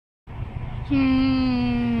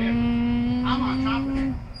I'm on top of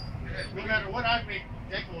it. No matter what I make,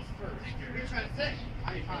 that goes first. What are you trying to say? I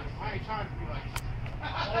ain't trying to be like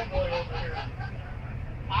homeboy over here.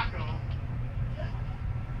 Paco.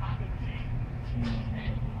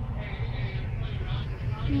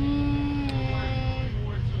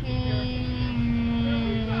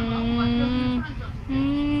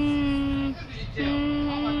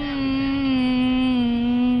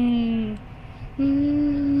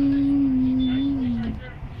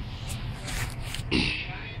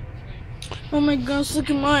 Oh my gosh, look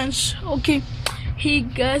at mine. Okay, hey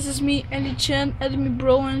guys, it's me, Andy Chan, enemy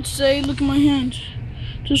bro, and today, look at my hand.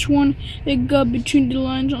 This one, it got between the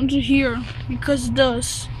lines onto here, because it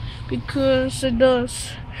does. It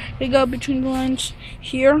got between the lines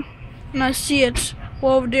here, and I see it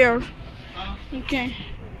over there. Okay.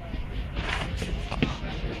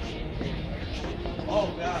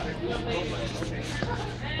 Oh God.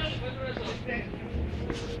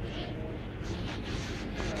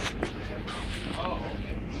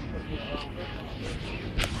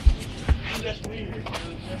 That's weird.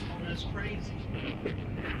 That's crazy.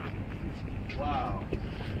 Wow.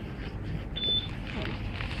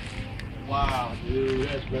 Wow, dude,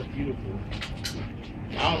 that's beautiful.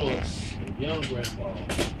 Almost young grandpa.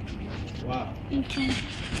 Wow. Okay.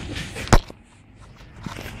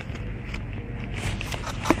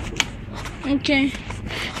 Okay.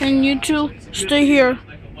 And you two stay here.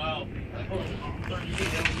 Wow. I'm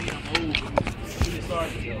 38, that would mean I'm old. We just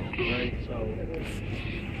started though, right? So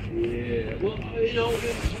yeah. Well, you know,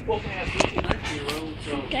 we're supposed to have 50-year-olds,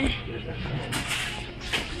 so Okay.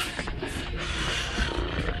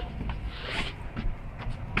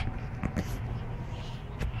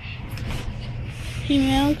 Hey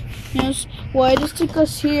Malach, yes, why does it take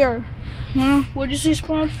us here? Huh? What did you say,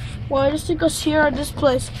 Spawn? Why does it take us here at this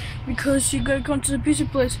place? Because you gotta come to the pizza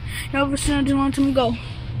place. You ever seen it a long time ago?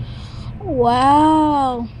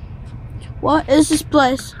 Wow. What is this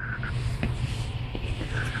place?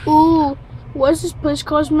 Ooh, what is this place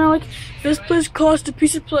called, Malach? This place calls the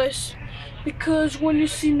pizza place. Because when you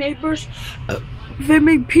see neighbors, they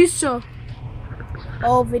make pizza.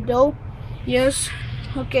 Oh, they do? Yes.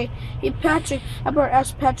 Okay. Hey, Patrick. I better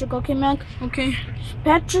ask Patrick, okay, Malach? Okay.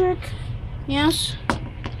 Patrick? Yes?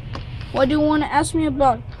 What do you want to ask me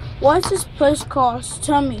about? What's this place cost?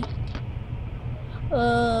 Tell me.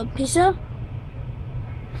 Pizza?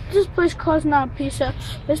 This place calls not pizza.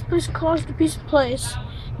 This place calls the pizza place.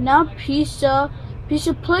 Not pizza.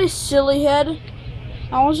 Pizza place, silly head.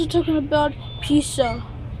 I wasn't talking about pizza.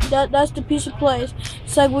 That's the pizza place.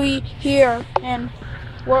 It's like we here. And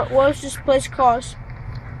what's this place cost?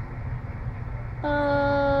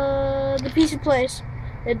 The pizza place.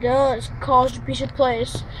 It does cause the pizza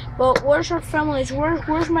place. But where's our families?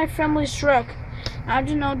 Where's my family's truck? I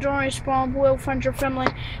don't know. Don't respond. We'll find your family.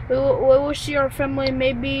 We will see our family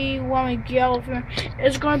maybe when we get out of here.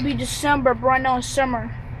 It's gonna be December, but right now it's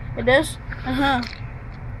summer. It is?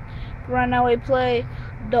 Right now we play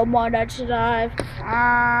the mod that's live.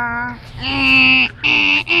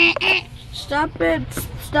 Stop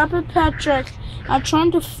it, Patrick. I'm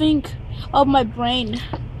trying to think of my brain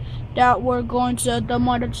that we're going to the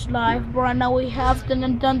mod that's live. But right now we have the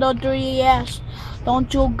Nintendo 3DS.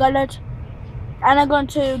 Don't you get it? I'm not gonna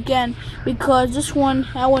tell you again because this one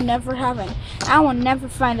I will never have it. I will never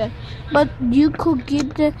find it. But you could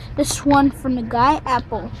get this one from the guy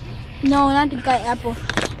Apple. No, not the guy Apple.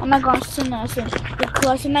 I'm not gonna say nothing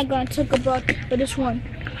because I'm not gonna talk about this one.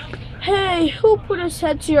 Hey, who put his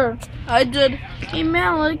head here? I did. Hey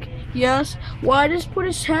Malach. Yes. Why just put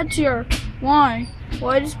his head here? Why?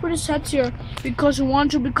 Why just put his head here? Because I want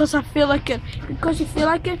to. Because I feel like it. Because you feel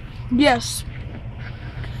like it? Yes.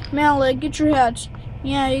 Malach, get your hat.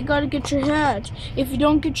 Yeah, you gotta get your hat. If you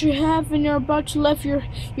don't get your hat, then you're about to left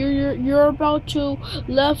you're about to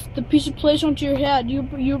left the pizza place onto your head.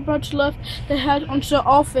 You're about to left the hat onto the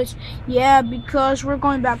office. Yeah, because we're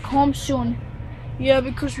going back home soon. Yeah,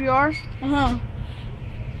 because we are.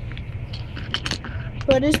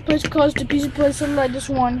 But this place calls the pizza place like this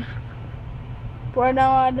one. Right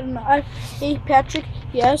now, I don't know. Hey, Patrick.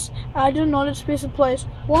 Yes, I don't know this pizza place.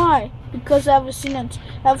 Why? Because I haven't seen it.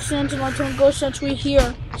 I haven't seen it in a long time ago since we're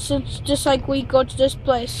here. Since just like we go to this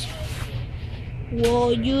place.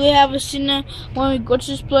 Well, you haven't seen it when we go to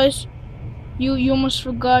this place. You almost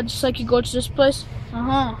forgot just like you go to this place.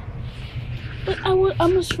 But I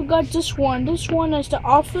almost forgot this one. This one is the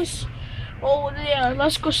office. Oh yeah,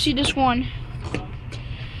 let's go see this one.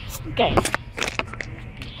 Okay.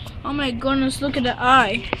 Oh my goodness, look at the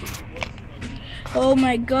eye. Oh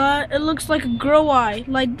my god, it looks like a girl eye,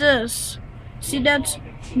 like this. See, that's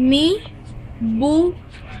me, Boo,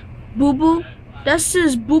 Boo boo. That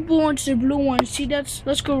says boo boo onto the blue one. See that?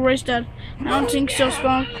 Let's go erase that. I don't think so,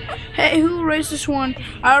 Spawn. Hey, who erased this one?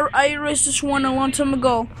 I erased this one a long time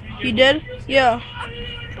ago. You did? Yeah.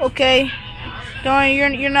 Okay. Don't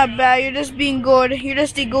worry, you're not bad. You're just being good. You're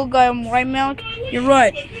just a good guy, right, Malach? You're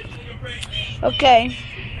right. Okay.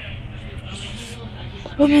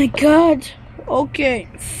 Oh my God. Okay.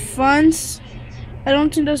 Funds. I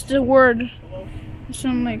don't think that's the word.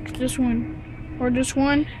 Something like this one or this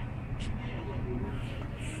one.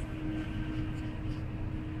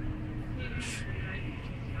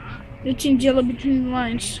 It's in yellow between the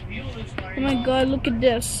lines. Oh my God, look at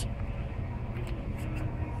this.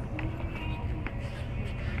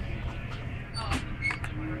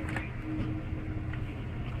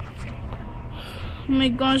 Oh my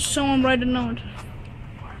gosh, someone write a note.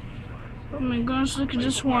 Oh my gosh, look at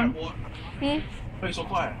this one. Why you so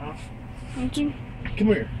quiet, huh? Nothing. Come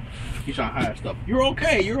here. He's trying to hide stuff. You're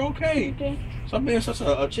okay. You're okay. Okay. Stop being such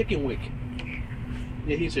a chicken wick.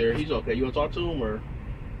 Yeah, he's here. He's okay. You want to talk to him or?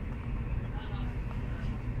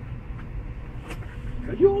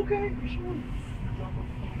 Are you okay?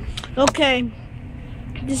 Okay.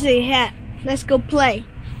 This is a hat. Let's go play.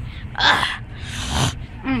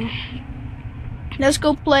 Let's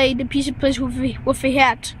go play the piece of place with a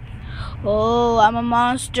hat. Oh, I'm a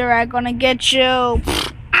monster. I'm gonna get you.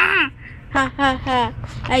 Ha ha ha.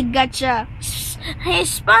 I gotcha. Hey,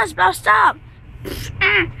 SpongeBob, stop.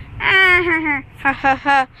 Ha ha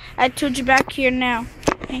ha. I told you back here now.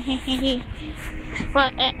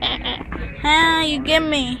 Ah, you get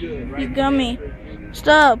me. You got me.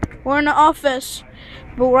 Stop. We're in the office.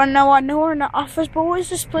 But right now I know we're in the office, but what is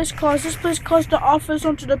this place called? This place calls the office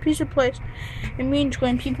onto the piece of place. It means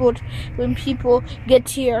when people get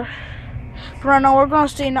here. But right now we're gonna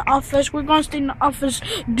stay in the office. We're gonna stay in the office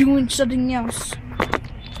doing something else.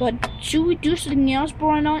 But should we do something else? But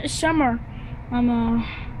right now it's summer.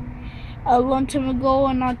 A long time ago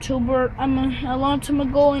in October. A long time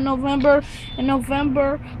ago in November. In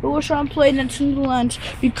November, we were trying to play Nintendo Land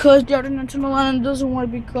because the other Nintendo Land doesn't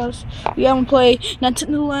work because we haven't played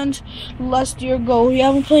Nintendo Land last year ago. We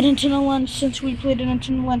haven't played Nintendo Land since we played the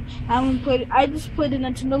Nintendo Land. I just played the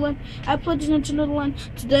Nintendo Land. I played the Nintendo Land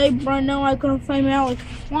today, but right now I couldn't find Malach.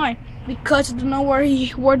 Why? Because I don't know where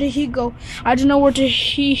did he go? I don't know where did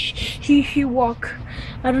he walk.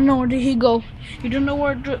 I don't know where did he go. You don't know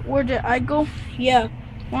where did I go? Yeah.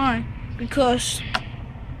 Why? Because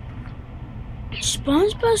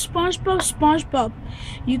SpongeBob.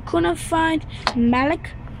 You couldn't find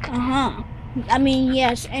Malach? I mean,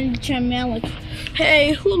 yes, and Malach.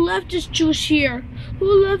 Hey, who left this juice here?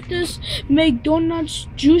 Who left this McDonald's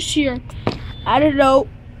juice here? I don't know.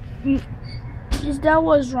 That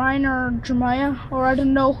was Ryan or Jeremiah, or I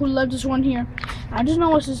don't know who left this one here. I just know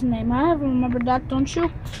what's his name. I haven't remembered that, don't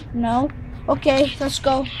you? No. Okay, let's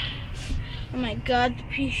go. Oh my God,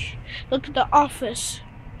 look at the office.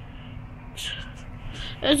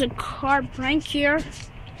 There's a car prank here.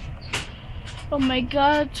 Oh my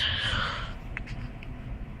God.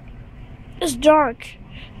 It's dark.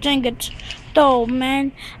 Dang it. Oh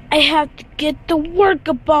man, I have to get to work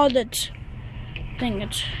about it. Dang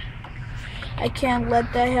it. I can't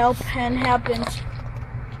let that happen.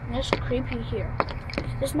 It's creepy here.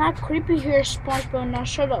 It's not creepy here, SpongeBob. Now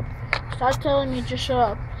shut up. Stop telling me to shut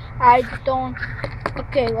up. I don't.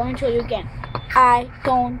 Okay, let me tell you again. I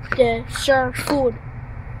don't deserve food.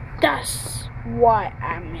 That's why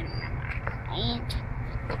I'm in my mind.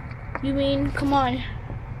 You mean, come on.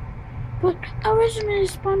 But I originally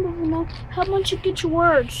SpongeBob, you know. How much you get your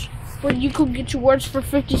words? But you could get your words for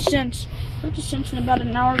 50 cents. 50 cents in about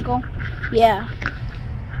an hour ago. Yeah.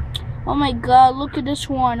 Oh my God, look at this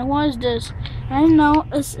one. What is this? I don't know.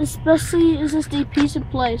 It's just a piece of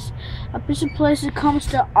place. A piece of place that comes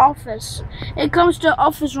to office. It comes to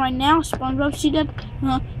office right now, SpongeBob. See that?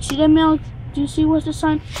 See that, Malach? Do you see what's the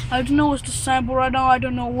sign? I don't know what's the sign, but right now I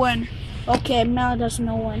don't know when. Okay, Malach doesn't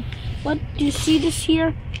know when. What? Do you see this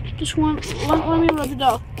here? This one? Let me rub it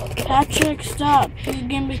off. Patrick, stop. You will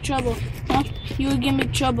get me trouble. Huh? You will get me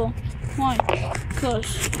trouble. Why?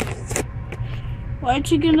 Because. Why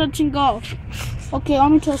did you get that thing go? Okay,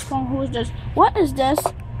 let me tell Spawn who is this. What is this?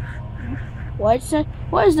 What is that?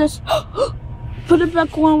 What is this? Put it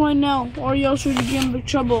back on right now, or else you'll get in big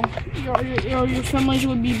trouble. Your families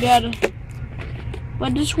would be bad.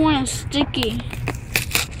 But this one is sticky.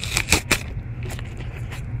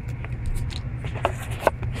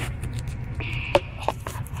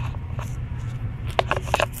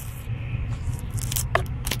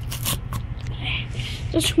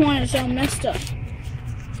 This one is all messed up.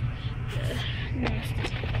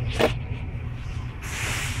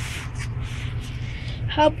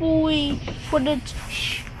 how about we put it?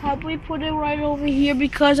 How about we put it right over here?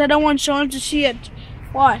 Because I don't want someone to see it.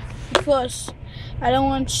 Why? Because I don't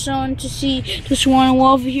want someone to see this one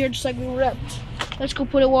wall over here, just like we ripped. Let's go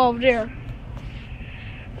put a wall over there.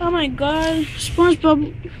 Oh my God,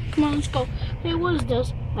 SpongeBob! Come on, let's go. Hey, what is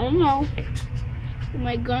this? I don't know. Oh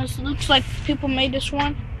my goodness, it looks like people made this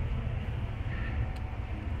one.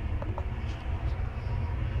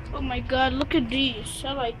 Oh my God, look at these.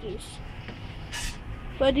 I like these.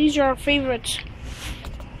 But these are our favorites.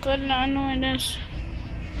 But I know it is.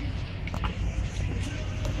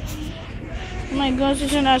 Oh my gosh,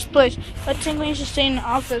 this is a nice place. I think we should stay in the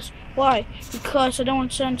office. Why? Because I don't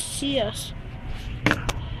want someone to see us.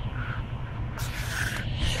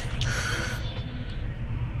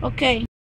 Okay.